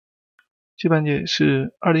这盘棋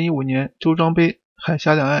是2015年周庄杯海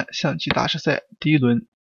峡两岸象棋大师赛第一轮，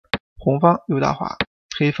红方刘大华，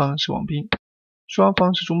黑方是王斌，双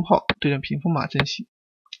方是中炮对阵屏风马阵型，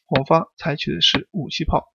红方采取的是武器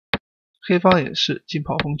炮，黑方也是进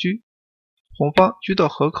炮封车，红方车到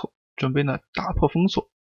河口，准备呢打破封锁，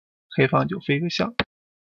黑方就飞个象。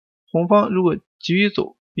红方如果急于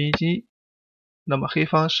走兵一进一，那么黑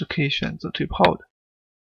方是可以选择退炮的。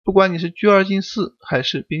不管你是车二进四还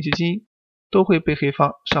是兵七进一，都会被黑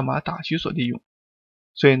方上马打车所利用。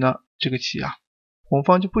所以呢，这个棋啊，红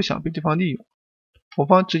方就不想被对方利用，红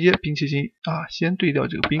方直接兵七进一先对掉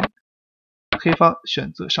这个兵，黑方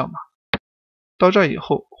选择上马。到这以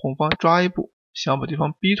后，红方抓一步，想把对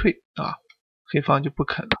方逼退黑方就不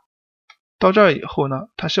肯了。到这以后呢，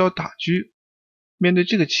他是要打车。面对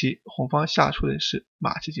这个棋，红方下出的是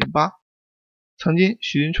马七进八。曾经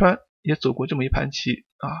许云川也走过这么一盘棋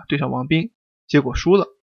对上王斌，结果输了。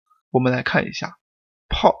我们来看一下，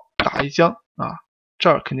炮打一将这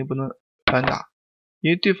儿肯定不能反打，因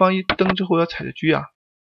为对方一蹬之后要踩着车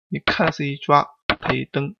你看似一抓，他一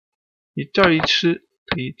蹬，你这儿一吃，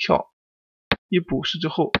他一跳，一补士之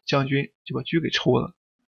后，将军就把车给抽了。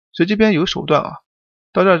所以这边有手段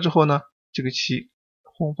到这儿之后呢，这个棋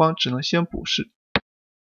红方只能先补士，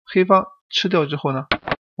黑方吃掉之后呢，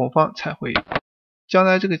红方踩回。将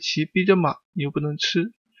来这个棋逼着马，你又不能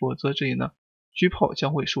吃，否则这里呢，车炮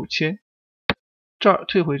将会受牵。这儿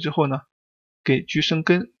退回之后呢，给车生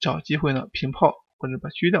根，找机会呢平炮或者把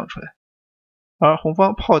车亮出来。而红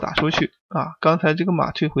方炮打出去刚才这个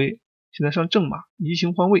马退回，现在上正马，移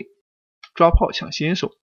形换位，抓炮抢先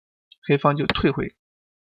手，黑方就退回。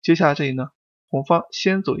接下来这里呢，红方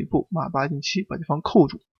先走一步，马八进七，把对方扣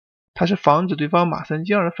住，它是防止对方马三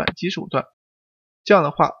进二的反击手段。这样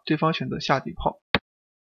的话，对方选择下底炮，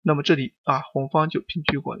那么这里红方就平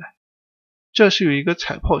车过来，这是有一个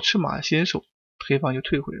踩炮吃马的先手，黑方就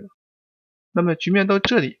退回了。那么局面到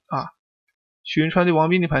这里许云川对王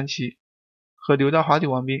斌那盘棋和刘大华对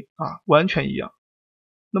王斌完全一样。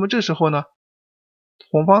那么这时候呢，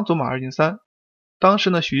红方走马二进三，当时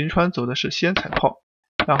呢许云川走的是先踩炮，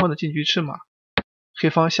然后呢进车吃马，黑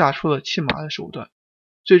方下出了弃马的手段，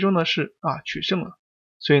最终呢是取胜了。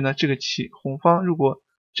所以呢这个棋红方如果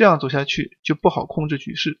这样走下去就不好控制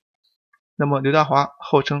局势。那么刘大华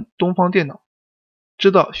号称东方电脑，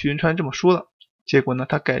知道许云川这么说了，结果呢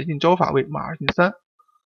他改进招法为马二进三，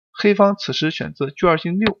黑方此时选择车二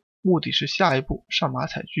进六，目的是下一步上马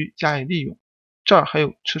踩车加以利用，这儿还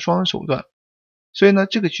有吃双的手段。所以呢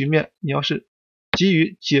这个局面你要是急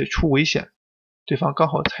于解除危险，对方刚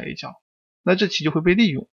好踩一脚，那这棋就会被利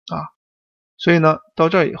用所以呢到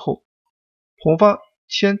这儿以后，红方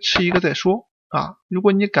先吃一个再说如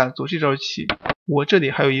果你敢走这招棋，我这里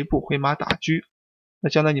还有一步回马打车，那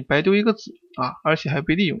将来你白丢一个子而且还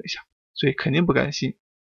被利用一下，所以肯定不甘心。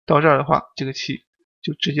到这儿的话，这个棋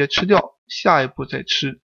就直接吃掉，下一步再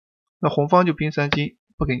吃，那红方就兵三进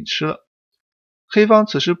不给你吃了。黑方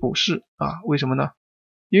此时补士为什么呢？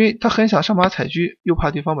因为他很想上马踩车，又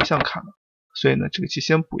怕对方把象砍了，所以呢这个棋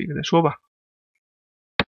先补一个再说吧。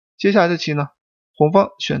接下来这棋呢，红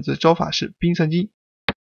方选择招法是兵三进，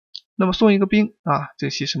那么送一个兵这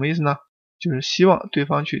个棋什么意思呢？就是希望对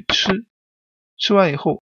方去吃，吃完以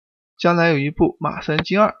后将来有一步马三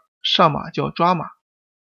进二，上马就要抓马，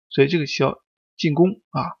所以这个棋要进攻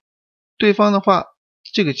对方的话，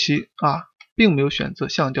这个棋并没有选择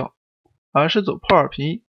象调，而是走炮二平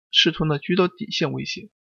一，试图呢车到底线威胁。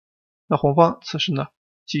那红方此时呢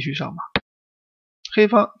继续上马，黑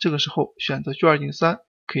方这个时候选择车二进三，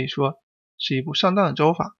可以说是一步上当的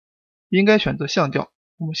招法，应该选择象调。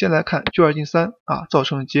我们先来看车二进三造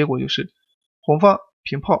成的结果就是红方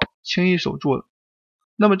平炮轻易守住了。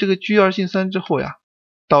那么这个车二进三之后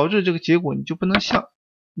导致这个结果你就不能象，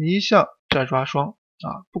你一象这儿抓双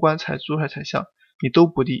不管踩卒还是踩象你都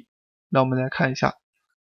不利。那我们来看一下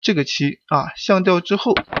这个棋象调之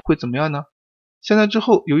后会怎么样呢？象调之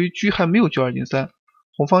后由于车还没有车二进三，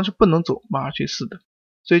红方是不能走马二退四的，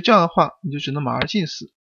所以这样的话你就只能马二进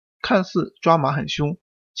四，看似抓马很凶，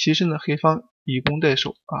其实呢黑方以攻代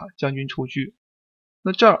守将军抽车。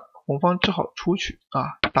那这儿红方只好出去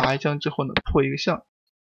打一将之后呢破一个象，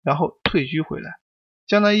然后退车回来，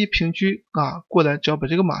将来一平车过来，只要把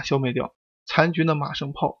这个马消灭掉，残局呢马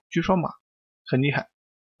生炮，车双马，很厉害，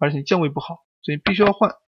而且你将位不好，所以必须要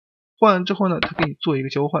换。换完之后呢他给你做一个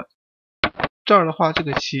交换，这儿的话这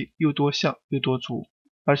个棋又多象又多卒，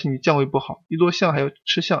而且你将位不好，一多象还要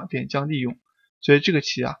吃象点将利用，所以这个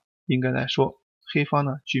棋应该来说黑方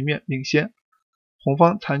呢局面领先，红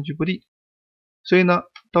方残局不利。所以呢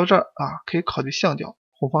到这儿可以考虑象调，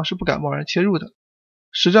红方是不敢贸然切入的。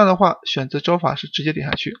实战的话选择招法是直接点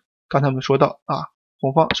下去，刚才我们说到啊，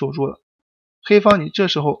红方守住了，黑方你这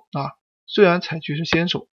时候啊，虽然采取是先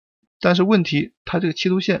手，但是问题他这个七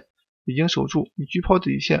度线已经守住，你车炮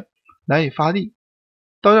底线难以发力。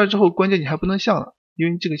到这之后，关键你还不能象了，因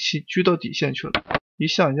为你这个棋车到底线去了，一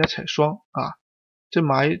象人家踩双啊，这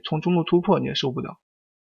马一从中路突破你也受不了，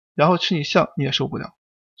然后吃你象你也受不了，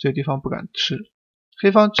所以对方不敢吃，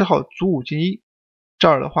黑方只好卒5进1。这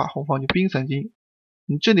儿的话红方就兵3进1，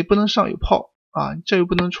你这里不能上有炮啊，你这又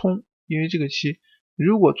不能冲，因为这个棋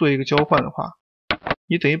如果做一个交换的话，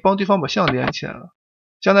你等于帮对方把象连起来了，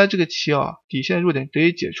将来这个棋啊底线弱点得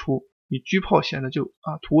以解除，你车炮显得就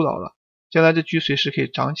徒劳了，将来这车随时可以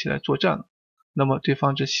长起来作战了，那么对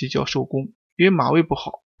方这棋就要受攻，因为马位不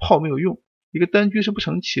好，炮没有用，一个单车是不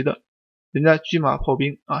成棋的，人家车马炮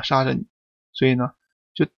兵啊杀着你，所以呢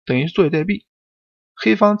就等于坐以待毙。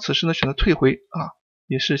黑方此时呢选择退回啊，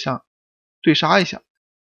也是想对杀一下，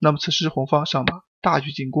那么此时红方上马大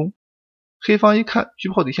举进攻，黑方一看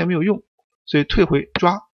车炮底线没有用，所以退回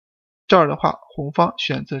抓。这儿的话红方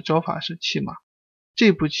选择招法是弃马，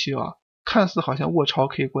这步棋啊看似好像卧槽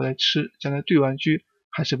可以过来吃，将来对完车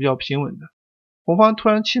还是比较平稳的。红方突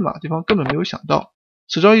然弃马，对方根本没有想到，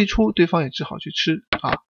此招一出，对方也只好去吃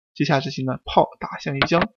啊。接下之棋呢，炮打象一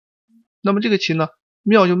将。那么这个棋呢，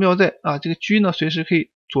妙就妙在啊，这个车呢随时可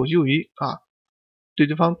以左就移啊，对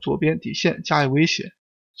对方左边底线加以威胁。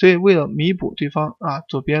所以为了弥补对方啊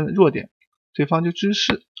左边的弱点，对方就支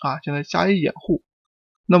势啊，将来加以掩护。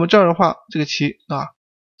那么这儿的话，这个棋啊，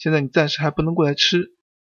现在你暂时还不能过来吃，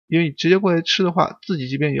因为你直接过来吃的话，自己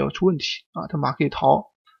这边也要出问题啊，他马可以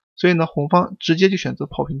逃。所以呢，红方直接就选择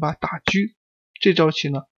炮平8打车，这招棋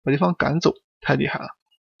呢把对方赶走，太厉害了。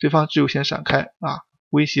对方只有先闪开啊，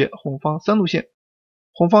威胁红方3路线。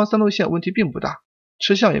红方3路线问题并不大，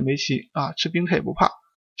吃象也没棋啊，吃兵他也不怕，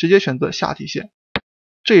直接选择下底线。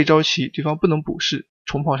这一招棋对方不能补士，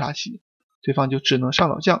冲炮杀棋，对方就只能上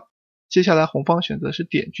老将。接下来红方选择是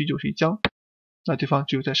点车就是一将，那对方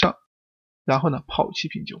只有再上，然后呢炮7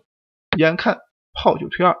平9，眼看炮9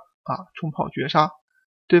推2啊，冲炮绝杀，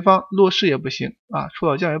对方落士也不行啊，出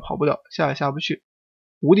老将也跑不了，下也下不去，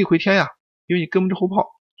无力回天呀，因为你跟不住后炮，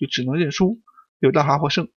就只能认输，柳大华获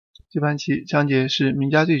胜。这盘棋讲解是名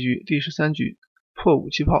家对局第13局，破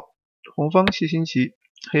5弃炮，红方谢新琦，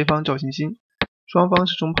黑方赵鑫鑫，双方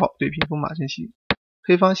是中炮对屏风马阵型，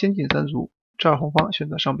黑方先进3卒，这儿红方选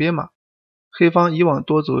择上边马，黑方以往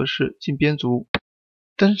多走的是进边卒，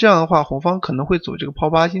但是这样的话红方可能会走这个炮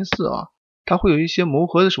8进4啊，他会有一些谋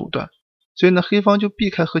和的手段，所以呢黑方就避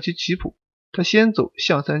开和其棋谱，他先走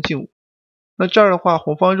象3进5，那这儿的话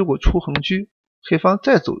红方如果出横车，黑方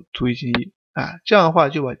再走卒1进1，这样的话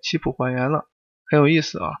就把棋谱还原了，很有意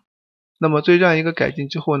思啊。那么对这样一个改进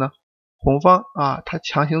之后呢，红方啊他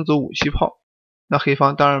强行走5弃炮，那黑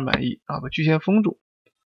方当然满意啊，把车先封住。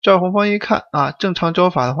这儿红方一看啊，正常招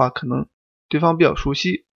法的话可能对方比较熟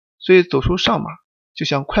悉，所以走出上马就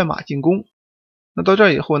想快马进攻。那到这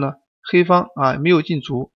儿以后呢，黑方啊没有进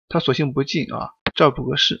卒，他索性不进啊，这儿补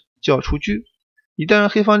个士就要出车，一旦让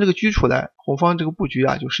黑方这个车出来，红方这个布局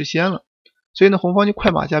啊就失先了，所以呢红方就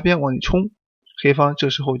快马加鞭往里冲，黑方这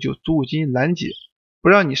时候就卒5进1拦截，不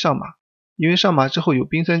让你上马，因为上马之后有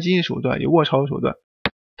兵3进1手段，有卧槽手段，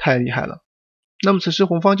太厉害了。那么此时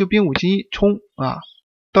红方就兵5进1冲啊，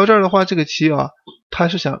到这儿的话这个棋啊他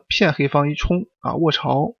是想骗黑方一冲啊卧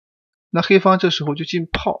槽，那黑方这时候就进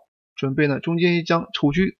炮，准备呢中间一将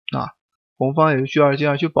抽车啊，红方也就车2进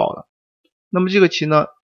2去保了。那么这个棋呢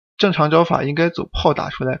正常招法应该走炮打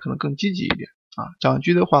出来可能更积极一点啊，长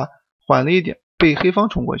车的话缓了一点，被黑方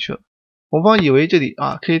冲过去了。红方以为这里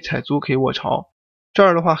啊可以踩卒可以卧槽，这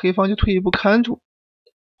儿的话黑方就退一步看住，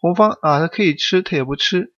红方啊他可以吃他也不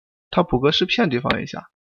吃，他补个士骗对方一下。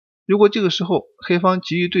如果这个时候黑方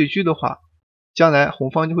急于对车的话，将来红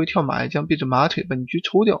方就会跳马一将，背着马腿把你车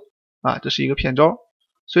抽掉啊，这是一个骗招。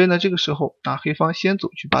所以呢这个时候啊黑方先走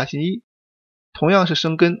车8进1，同样是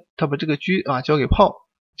生根，他把这个车啊交给炮，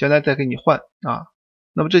将来再给你换啊。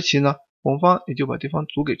那么这棋呢红方也就把对方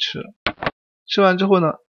卒给吃了。吃完之后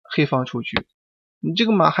呢黑方出车，你这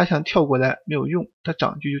个马还想跳过来没有用，他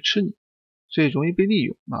长车就吃你，所以容易被利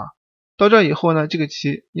用啊。到这以后呢这个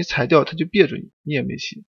棋你踩掉他就别着你，你也没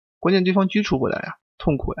棋，关键对方车出不来呀，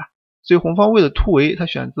痛苦呀。所以红方为了突围，他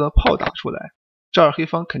选择炮打出来，这儿黑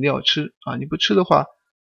方肯定要吃啊，你不吃的话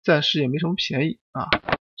暂时也没什么便宜啊。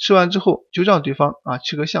吃完之后就让对方啊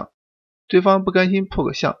吃个象，对方不甘心破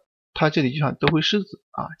个象，他这里就想得回狮子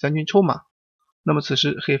啊，将军抽马。那么此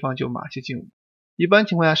时黑方就马7进5，一般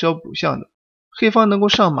情况下是要补象的，黑方能够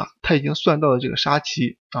上马，他已经算到了这个杀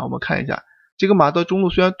棋啊。我们看一下这个马到中路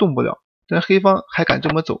虽然动不了，但是黑方还敢这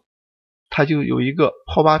么走，他就有一个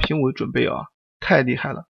炮8平5的准备啊，太厉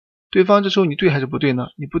害了。对方这时候你对还是不对呢？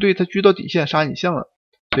你不对，他车到底线杀你象了，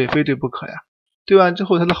所以非对不可呀。对完之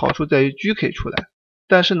后，它的好处在于车可以出来，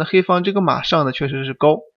但是呢，黑方这个马上的确实是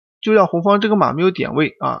高，就让红方这个马没有点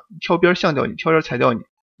位啊，跳边象掉你，跳边踩掉你，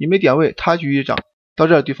你没点位，他车一长，到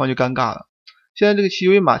这儿对方就尴尬了。现在这个棋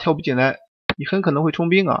由于马跳不进来，你很可能会冲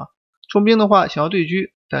兵啊，冲兵的话想要对车，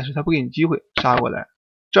但是他不给你机会杀过来，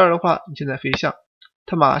这儿的话你现在飞象，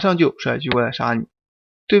他马上就甩车过来杀你，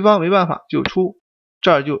对方没办法就出，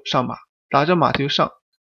这儿就上马，打着马他就上，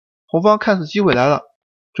红方看似机会来了，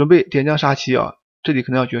准备点将杀棋啊，这里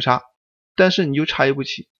可能要绝杀，但是你就差一步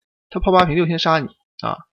棋，他炮8平6先杀你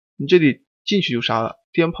啊，你这里进去就杀了，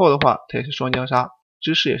颠炮的话他也是双将杀，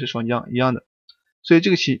知识也是双将一样的，所以这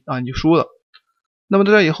个棋啊你就输了。那么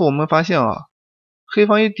到这以后我们发现啊，黑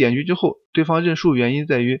方一点车之后，对方认输原因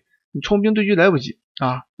在于你冲兵对车来不及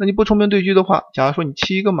啊，那你不冲兵对车的话，假如说你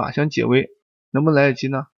弃一个马想解围，能不能来得及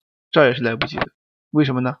呢？这儿也是来不及的，为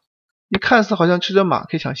什么呢？你看似好像吃着马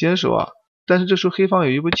可以抢先手啊，但是这时候黑方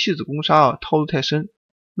有一步弃子攻杀啊，套路太深，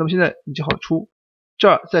那么现在你就好出，这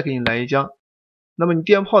儿再给你来一将，那么你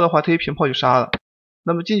颠炮的话他一平炮就杀了，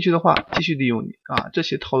那么进去的话继续利用你啊，这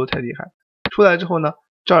些套路太厉害，出来之后呢，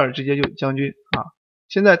这儿直接就将军啊，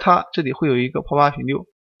现在他这里会有一个炮8平6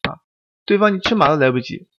啊，对方你吃马都来不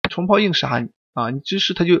及，冲炮硬杀你啊，你知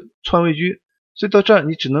识他就篡位车，所以到这儿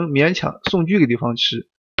你只能勉强送车给对方吃，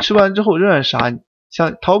吃完之后仍然杀你，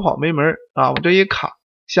想逃跑没门啊，我这一卡，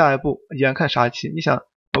下一步眼看杀棋，你想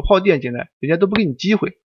把炮垫进来，人家都不给你机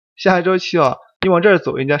会，下一招棋啊，你往这儿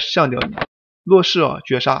走，人家上掉你，落士啊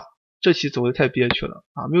绝杀，这棋走的太憋屈了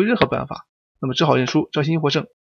啊，没有任何办法，那么只好认输，赵鑫鑫获胜。